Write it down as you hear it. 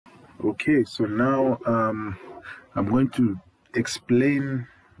Okay, so now I'm going to explain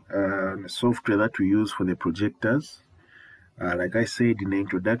the software that we use for the projectors. Like I said in the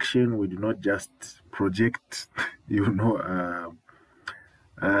introduction, we do not just project, what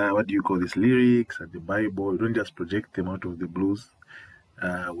do you call this, lyrics and the Bible. We don't just project them out of the blues.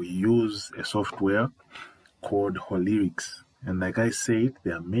 We use a software called Holyrics. And like I said,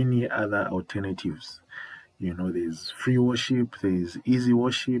 there are many other alternatives. There's free worship, there's easy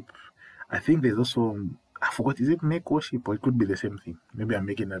worship. I think there's also, I forgot, is it make worship, or it could be the same thing? Maybe I'm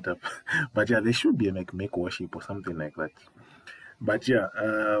making that up. But yeah, there should be a make worship or something like that. But yeah,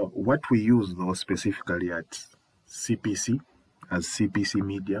 what we use though specifically at CPC, as CPC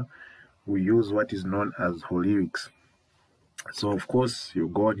Media, we use what is known as Holyrics. So of course, you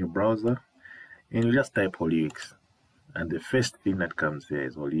go on your browser and you just type Holyrics. And the first thing that comes there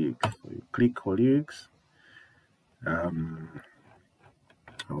is Holyrics. So you click Holyrics.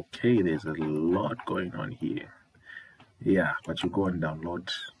 Okay, there's a lot going on here. Yeah, but you go and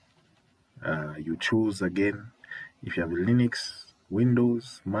download. You choose again. If you have Linux,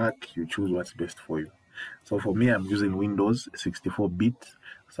 Windows, Mac, you choose what's best for you. So for me, I'm using Windows 64-bit.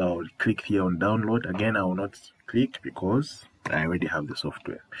 So I'll click here on download. Again, I will not click because I already have the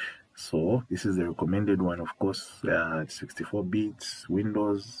software. So this is the recommended one, of course. 64 bits,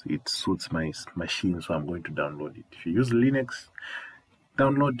 Windows, it suits my machine, so I'm going to download it. If you use Linux,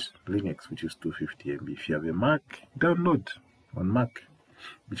 download Linux, which is 250 MB. If you have a Mac, download on Mac,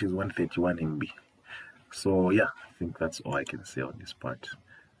 which is 131 MB. So yeah, I think that's all I can say on this part.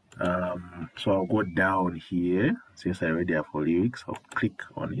 So I'll go down here. Since I already have Holyrics, I'll click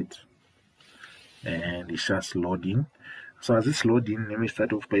on it and it's just loading. So as it's loading, let me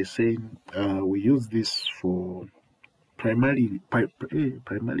start off by saying we use this for primarily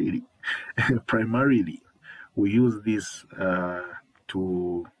we use this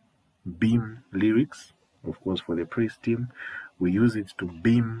to beam lyrics, of course, for the praise team. We use it to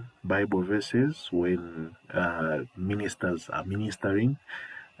beam Bible verses when ministers are ministering.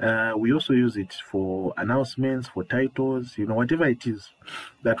 We also use it for announcements, for titles, whatever it is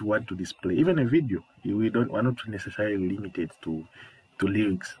that we want to display. Even a video, we're not necessarily limited to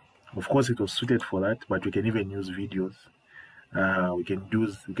lyrics. Of course, it was suited for that, but we can even use videos. We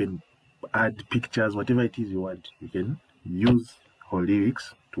can add pictures, whatever it is you want. You can use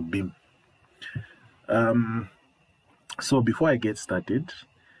Holyrics to beam. So before I get started,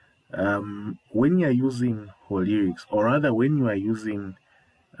 when you are using Holyrics, or rather when you are using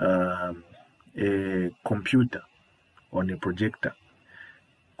a computer on a projector,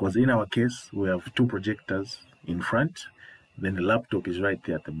 because in our case we have two projectors in front, then the laptop is right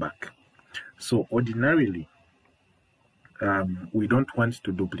there at the back. So ordinarily we don't want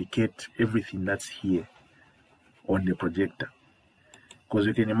to duplicate everything that's here on the projector, because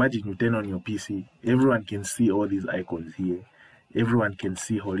you can imagine you turn on your PC, everyone can see all these icons here, everyone can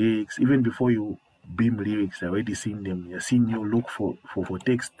see Holyrics. Even before you beam lyrics, I already seen them. You're seeing you look for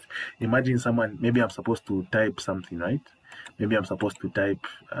text. Imagine someone, maybe I'm supposed to type something, right? Maybe I'm supposed to type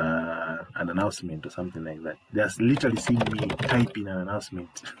an announcement or something like that. Just literally seeing me typing an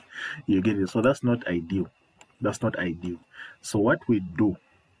announcement. You get it? So that's not ideal. That's not ideal. So what we do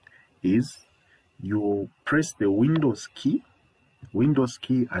is you press the Windows key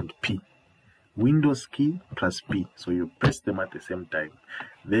and P. Windows key plus P. So you press them at the same time.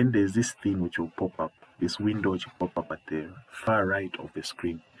 Then there's this thing which will pop up, this window which will pop up at the far right of the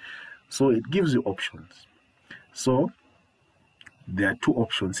screen. So it gives you options. So there are two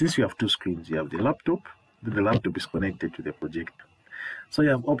options. Since you have two screens, you have the laptop, then the laptop is connected to the projector. So you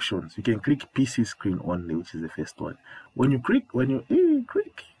have options. You can click PC screen only, which is the first one. When you click,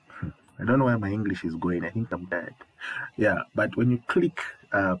 I don't know where my English is going. I think I'm tired. Yeah, but when you click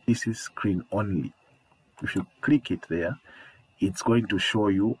PC screen only, if you click it there, it's going to show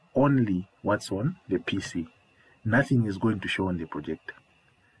you only what's on the PC. Nothing is going to show on the projector.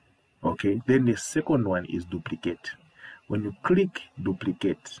 Okay, then the second one is duplicate. When you click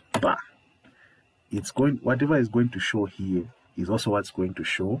duplicate, whatever is going to show here is also what's going to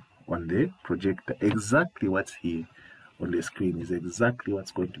show on the projector. Exactly what's here on the screen is exactly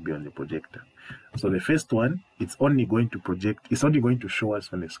what's going to be on the projector. So the first one, it's only going to show us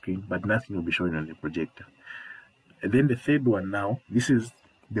on the screen, but nothing will be showing on the projector. And then the third one now, this is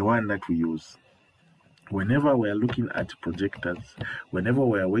the one that we use. Whenever we are looking at projectors, whenever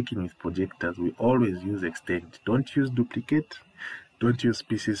we are working with projectors, we always use extend. Don't use duplicate, don't use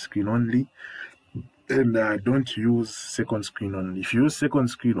PC screen only, and don't use second screen only. If you use second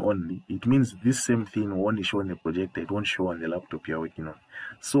screen only, it means this same thing will only show on the projector, it won't show on the laptop you're working on.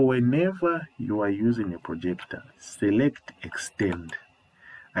 So whenever you are using a projector, select extend.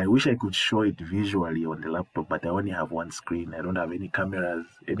 I wish I could show it visually on the laptop, but I only have one screen. I don't have any cameras,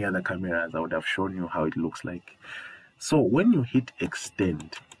 any other cameras. I would have shown you how it looks like. So when you hit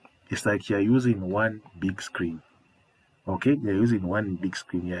extend, it's like you're using one big screen. Okay, you're using one big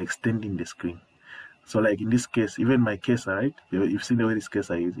screen. You're extending the screen. So like in this case, even my cursor, right? You've seen the way this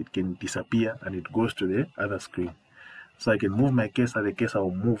cursor is. It can disappear and it goes to the other screen. So I can move my cursor, the cursor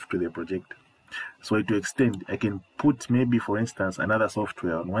will move to the projector. So to extend, I can put maybe, for instance, another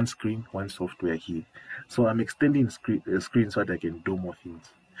software on one screen, one software here. So I'm extending screen so that I can do more things.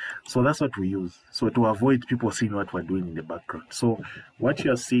 So that's what we use. So to avoid people seeing what we're doing in the background. So what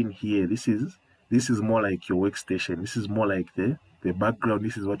you're seeing here, this is more like your workstation. This is more like the background.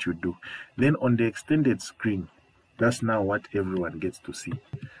 This is what you do. Then on the extended screen, that's now what everyone gets to see.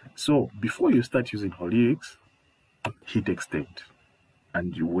 So before you start using Holyrics, hit extend.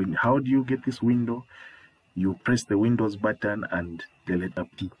 And how do you get this window? You press the Windows button and the letter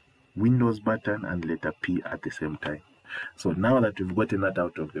P. Windows button and letter P at the same time. So now that we've gotten that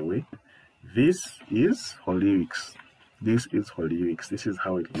out of the way, this is Holyrics. This is Holyrics. This is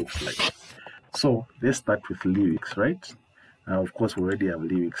how it looks like. So let's start with lyrics, right? Of course, we already have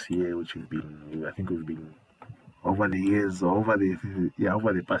lyrics here, which I think we've been over the years, or over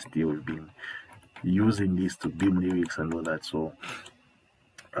the past year, we've been using this to beam lyrics and all that. So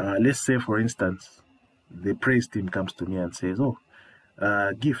let's say, for instance, the praise team comes to me and says, oh,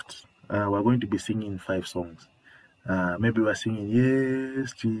 gift, we're going to be singing 5 songs. Maybe we're singing,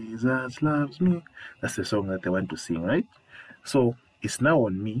 yes, Jesus loves me. That's the song that I want to sing, right? So it's now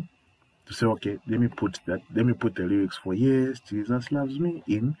on me to say, okay, let me put the lyrics for yes, Jesus loves me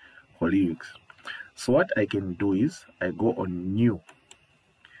in Holyrics. So what I can do is I go on new.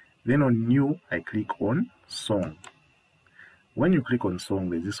 Then on new, I click on song. When you click on song,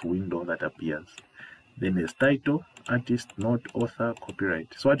 there's this window that appears. Then there's title, artist, note, author,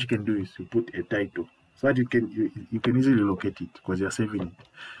 copyright. So what you can do is you put a title. So that you can easily locate it because you're saving it.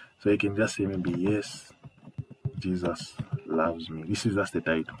 So you can just say maybe yes, Jesus loves me. This is just the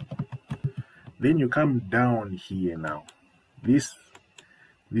title. Then you come down here now. This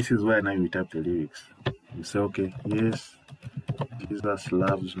is where now you type the lyrics. You say, okay, yes, Jesus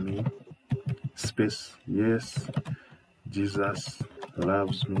loves me, space, yes, Jesus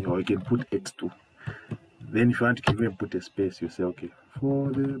loves me, or you can put X2. Then if you want to even put a space, you say, okay, for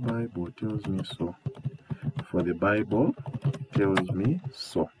the Bible tells me so. For the Bible tells me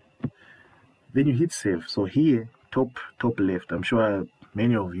so. Then you hit save. So here, top left, I'm sure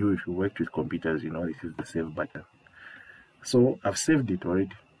many of you, if you worked with computers, you know this is the save button. So I've saved it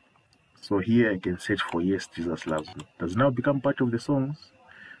already. So here I can search for yes, Jesus loves me. It has now become part of the songs.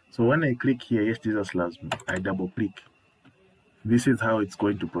 So when I click here, yes, Jesus loves me, I double click. This is how it's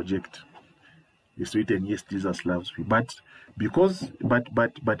going to project. It's written yes, Jesus loves me. But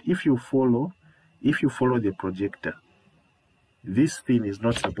if you follow the projector, this thing is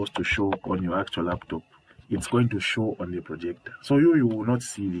not supposed to show on your actual laptop. It's going to show on the projector. So you will not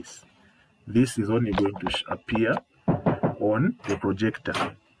see this. This is only going to appear on the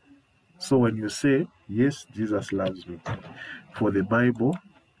projector. So when you say, yes, Jesus loves me, for the Bible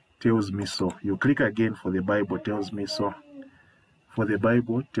tells me so, you click again for the Bible tells me so. For the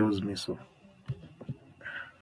Bible tells me so.